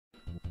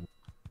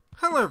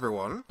Hello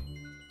everyone,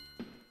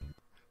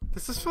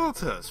 this is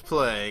Fultus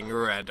playing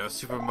Rando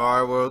Super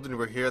Mario World, and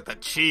we're here at the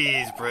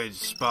Cheese Bridge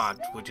spot,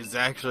 which is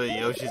actually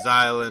Yoshi's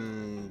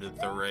Island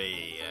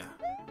 3,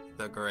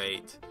 the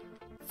great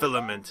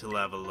filament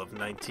level of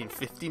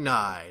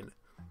 1959.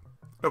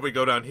 But we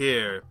go down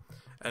here,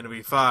 and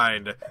we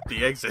find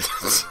the exit.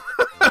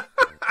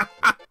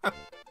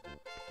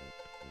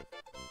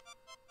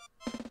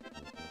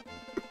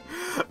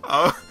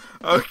 Oh,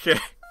 okay.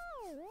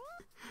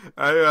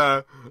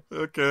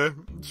 Okay,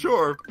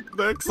 sure,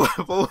 next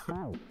level.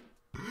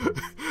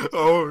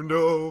 Oh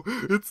no,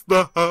 it's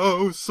the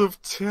House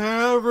of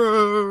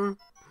Terror.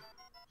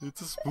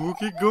 It's a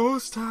spooky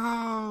ghost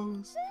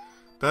house.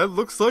 That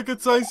looks like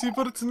it's icy,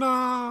 but it's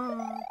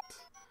not.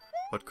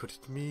 What could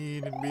it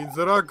mean? It means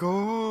there are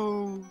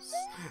ghosts,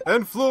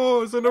 and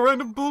floors, and a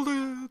random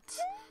bullet,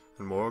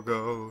 and more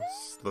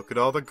ghosts. Look at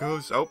all the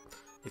ghosts. Oh,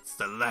 it's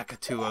the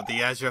Lakitu of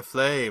the Azure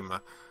Flame. I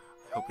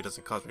hope he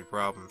doesn't cause me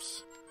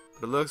problems.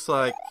 But it looks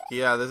like,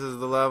 yeah, this is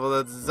the level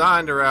that's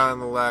designed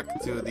around the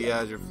Lakitu of the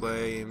Azure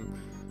Flame.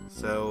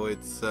 So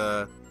it's,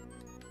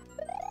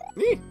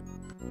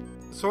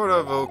 sort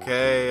of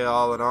okay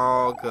all in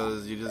all,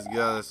 because you just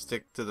gotta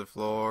stick to the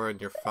floor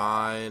and you're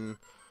fine.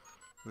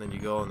 And then you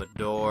go in the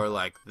door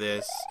like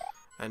this,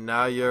 and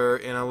now you're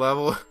in a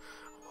level.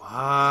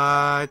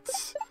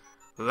 What?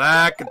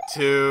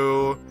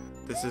 Lakitu,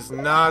 this is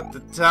not the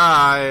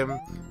time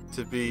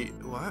to be.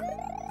 What?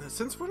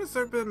 Since when has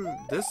there been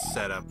this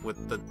setup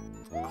with the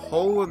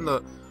hole in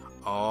the...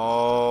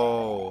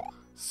 Oh,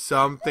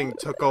 something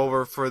took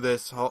over for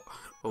this whole...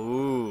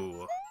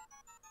 Ooh.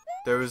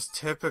 There was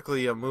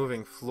typically a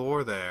moving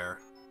floor there.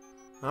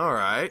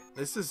 Alright,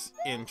 this is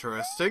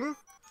interesting.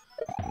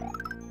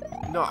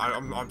 No,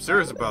 I'm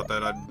serious about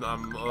that.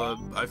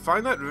 I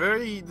find that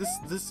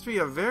this to be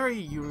a very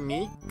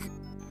unique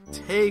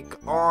take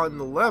on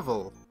the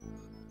level.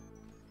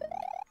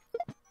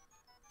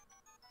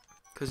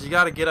 Because you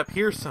gotta get up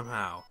here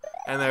somehow.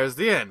 And there's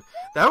the end.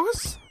 That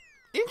was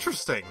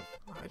interesting.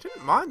 I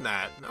didn't mind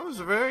that. That was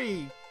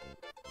very...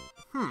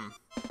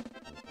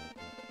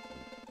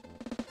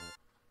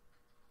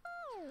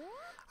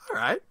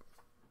 Alright.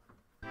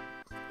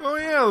 Oh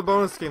yeah, the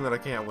bonus game that I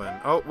can't win.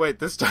 Oh, wait,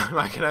 this time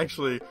I can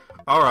actually...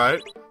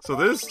 Alright, so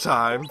this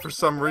time, for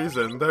some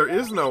reason, there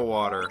is no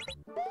water.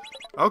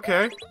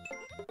 Okay.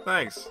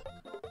 Thanks.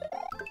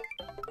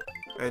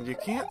 And you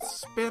can't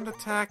spin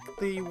attack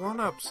the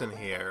 1-ups in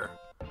here.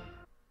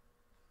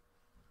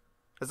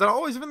 Has that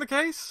always been the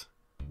case?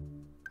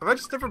 Have I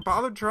just never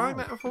bothered trying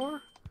that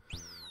before?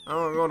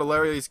 Oh, I'm going to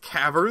Larry's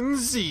Cavern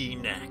Z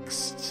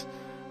next.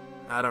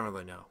 I don't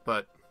really know,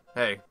 but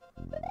hey.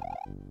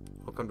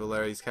 Welcome to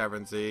Larry's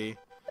Cavern Z.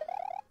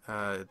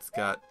 It's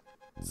got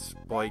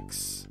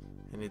spikes,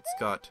 and it's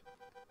got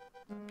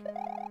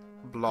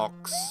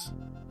blocks,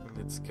 and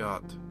it's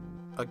got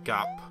a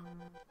gap.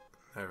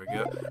 There we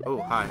go.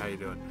 Oh, hi, how you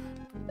doing?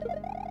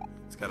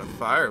 It's got a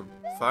fire.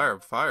 I'm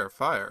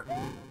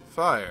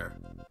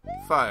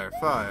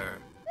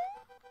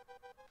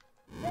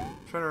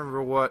trying to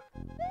remember what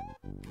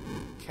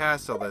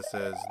castle this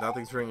is.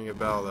 Nothing's ringing a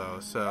bell though,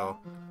 so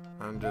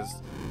I'm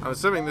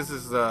assuming this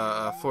is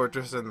a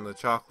fortress in the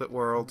chocolate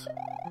world.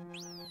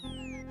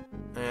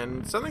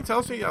 And something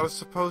tells me I was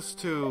supposed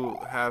to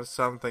have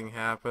something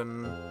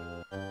happen.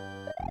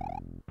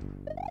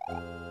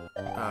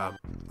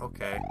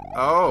 Okay.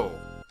 Oh!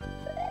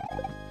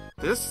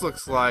 This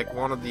looks like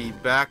one of the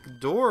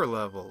backdoor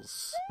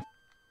levels.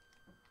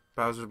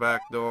 Bowser's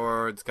back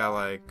door, it's got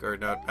like, or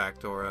not back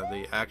door,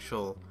 the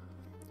actual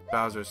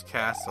Bowser's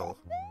castle.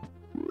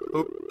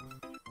 Oop.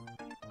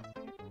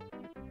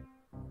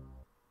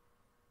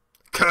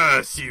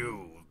 Curse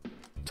you!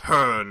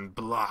 Turn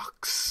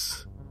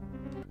blocks!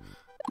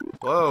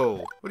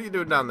 Whoa, what are you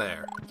doing down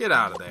there? Get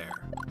out of there.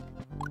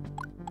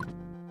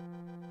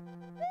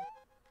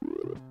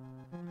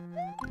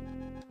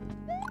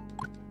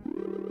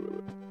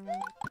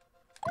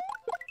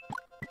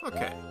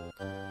 Okay.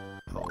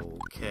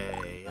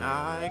 Okay,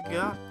 I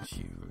got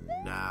you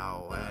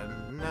now,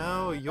 and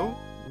now you're...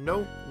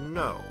 No.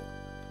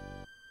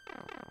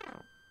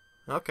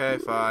 Okay,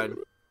 fine.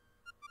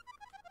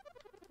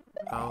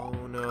 Oh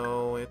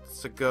no,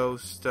 it's a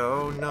ghost.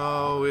 Oh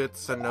no,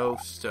 it's a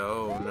ghost.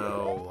 Oh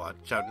no,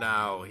 watch out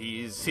now.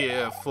 He's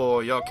here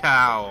for your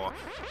cow.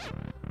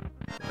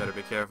 You better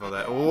be careful of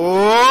that.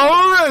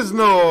 Whoa,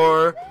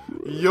 Reznor!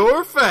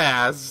 You're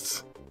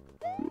fast!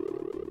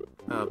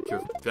 Oh,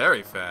 you're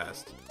very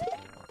fast.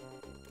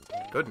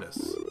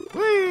 Goodness.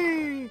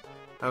 Whee!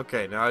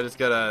 Okay, now I just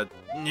gotta...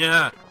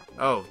 Yeah!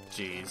 Oh,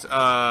 jeez.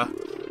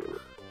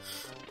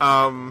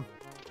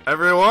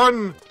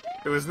 Everyone!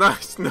 It was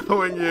nice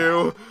knowing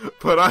you,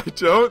 but I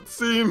don't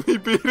see me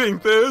beating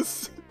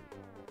this!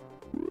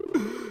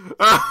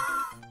 I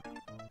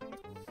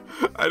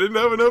didn't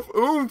have enough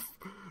oomph!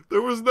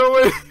 There was no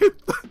way to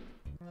hit that!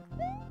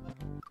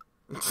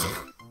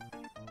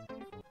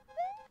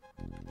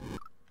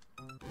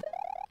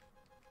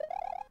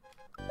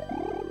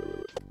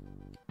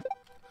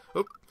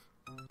 Oop.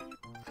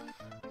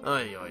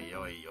 Oi, oi,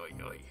 oi, oi,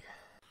 oi.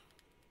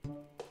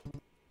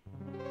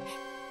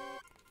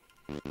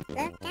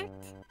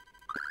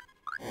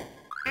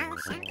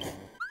 shout.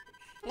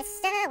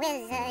 Mr.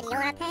 Wizard,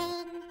 you're a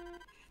pain.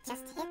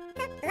 Just hit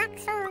the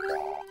blocks for me.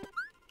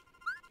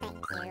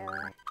 Thank you.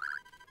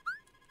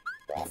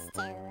 This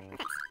too.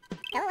 Thanks.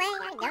 Go away,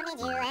 I don't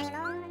need you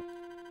anymore.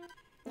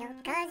 You'll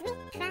cause me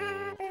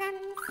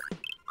problems.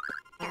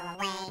 Go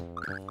away.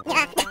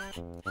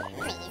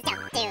 Please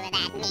don't do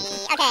that, me.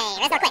 Okay,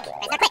 Reznor quick.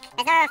 Reznor quick.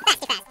 Reznor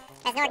fasty fast.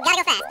 Reznor gotta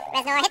go fast.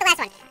 Reznor hit the last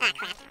one. Ah,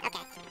 crap.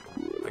 Okay.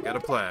 I got a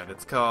plan.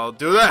 It's called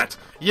Do That!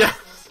 Yes!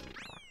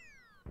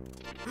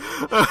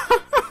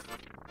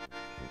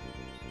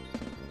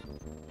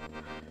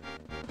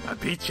 I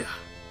beat ya!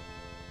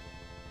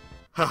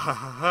 Ha ha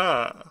ha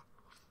ha!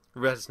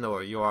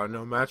 Reznor, you are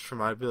no match for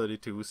my ability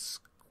to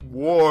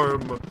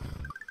swarm!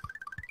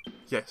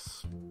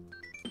 Yes.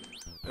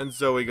 And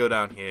so we go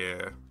down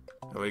here.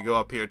 And we go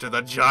up here to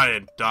the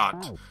giant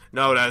dot,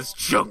 known as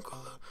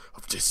Jungle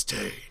of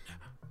Disdain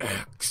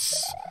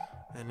X.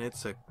 And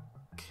it's a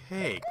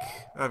cake.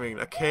 I mean,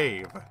 a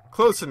cave.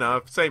 Close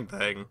enough, same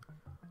thing.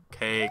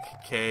 Cake,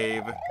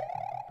 cave,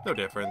 no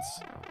difference.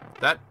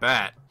 That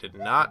bat did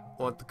not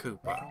want the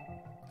Koopa.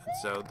 And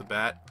so the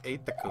bat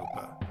ate the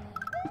Koopa.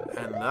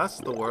 And thus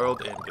the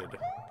world ended.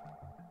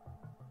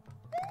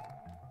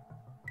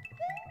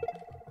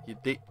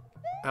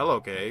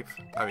 Hello, cave.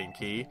 I mean,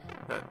 key.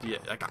 Yeah,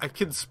 I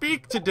can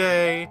speak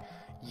today!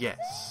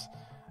 Yes.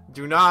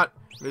 Do not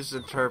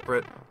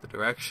misinterpret the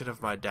direction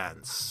of my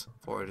dance,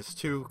 for it is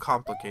too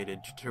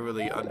complicated to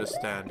truly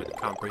understand and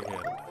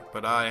comprehend.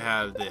 But I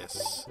have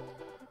this.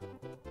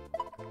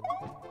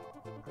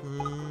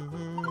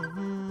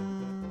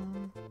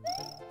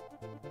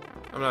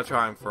 I'm not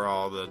trying for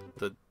all the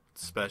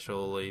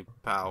specially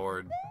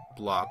powered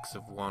blocks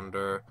of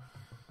wonder,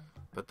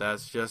 but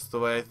that's just the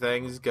way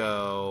things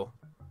go.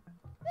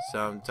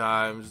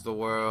 Sometimes the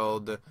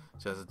world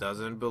just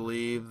doesn't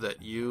believe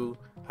that you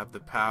have the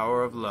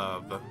power of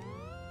love,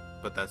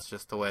 but that's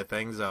just the way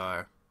things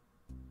are.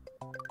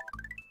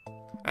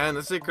 And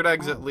the secret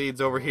exit leads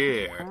over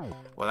here.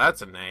 Well,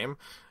 that's a name.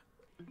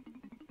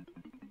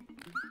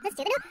 Let's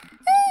do the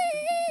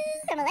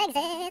thermal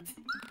exit.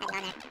 How do you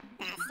on there?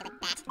 Ah, stupid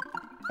bat.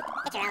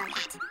 Get your own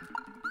hat.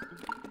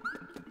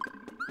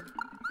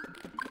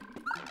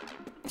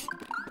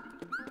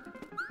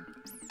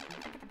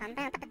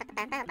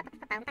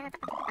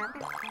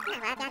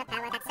 I've got a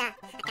power that's I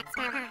got this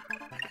power,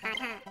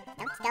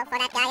 Don't go for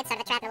that guy, it's sort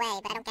of a trap away,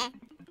 but I don't care.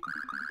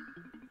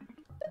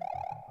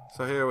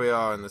 So here we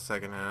are in the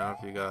second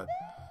half. You got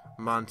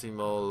Monty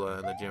Mola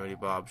and the Jiminy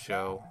Bob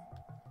Show.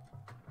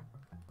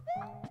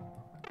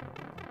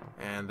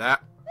 And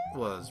that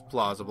was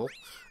plausible.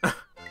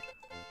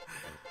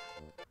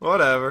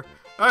 Whatever.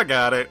 I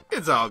got it.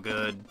 It's all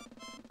good.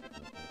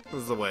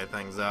 This is the way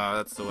things are.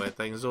 That's the way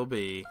things will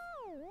be.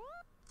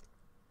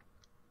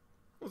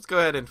 Let's go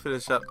ahead and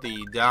finish up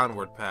the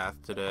downward path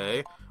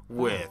today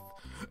with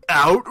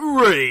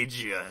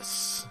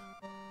Outrageous!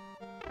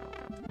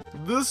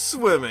 The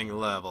swimming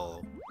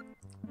level.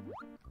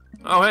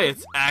 Oh hey,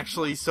 it's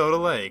actually Soda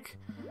Lake.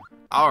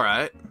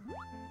 Alright.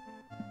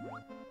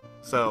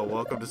 So,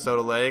 welcome to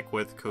Soda Lake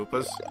with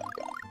Koopas.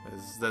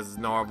 This is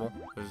normal.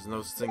 There's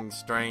nothing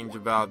strange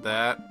about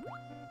that.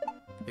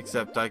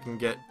 Except I can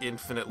get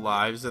infinite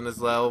lives in this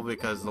level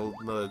because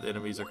the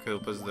enemies are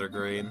Koopas that are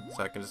green.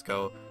 So I can just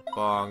go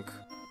bonk,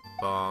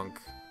 bonk,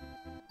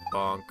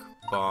 bonk,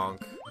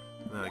 bonk.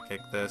 And then I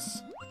kick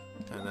this.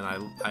 And then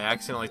I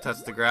accidentally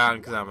touch the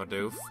ground because I'm a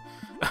doof.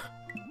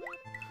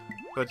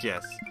 But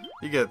yes,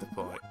 you get the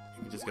point.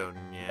 You can just go,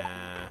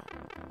 nyah,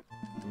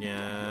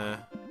 nyah.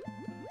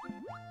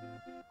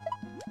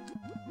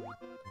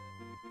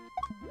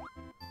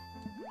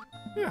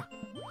 Yeah.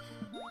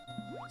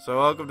 So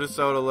welcome to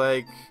Soda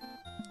Lake.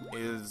 It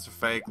is a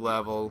fake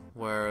level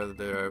where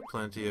there are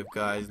plenty of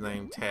guys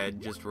named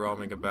Ted just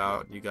roaming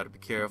about. You gotta be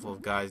careful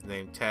of guys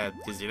named Ted,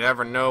 because you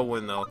never know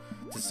when they'll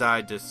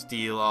decide to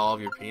steal all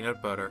of your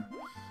peanut butter.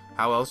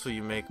 How else will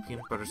you make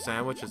peanut butter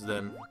sandwiches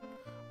then?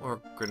 Or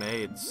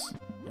grenades.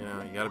 You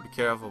know, you gotta be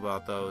careful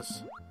about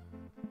those.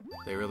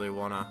 They really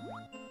wanna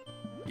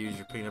use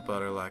your peanut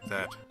butter like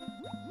that.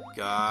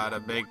 Gotta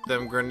make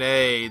them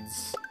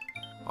grenades!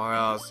 Or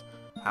else,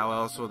 how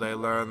else will they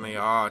learn the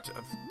art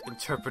of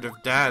interpretive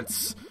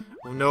dance?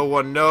 Well, no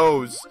one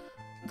knows.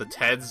 The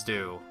Teds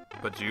do,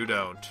 but you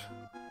don't.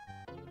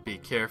 Be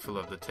careful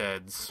of the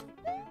Teds.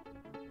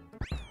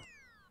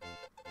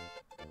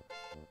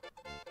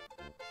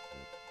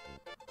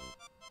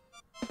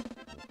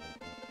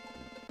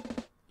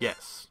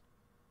 Yes.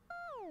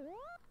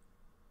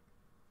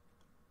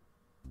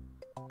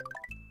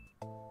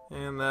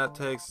 And that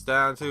takes us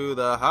down to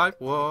the Hype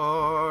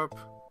Warp.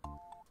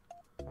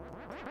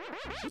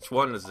 Which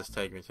one does this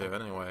take me to,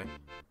 anyway?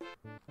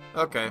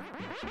 Okay.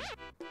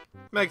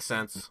 Makes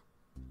sense.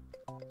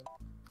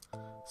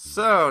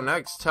 So,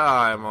 next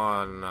time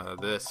on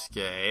this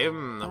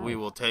game, we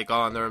will take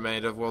on the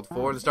remainder of World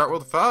 4 and start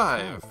World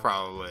 5,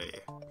 probably.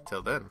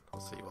 Till then, I'll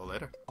see you all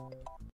later.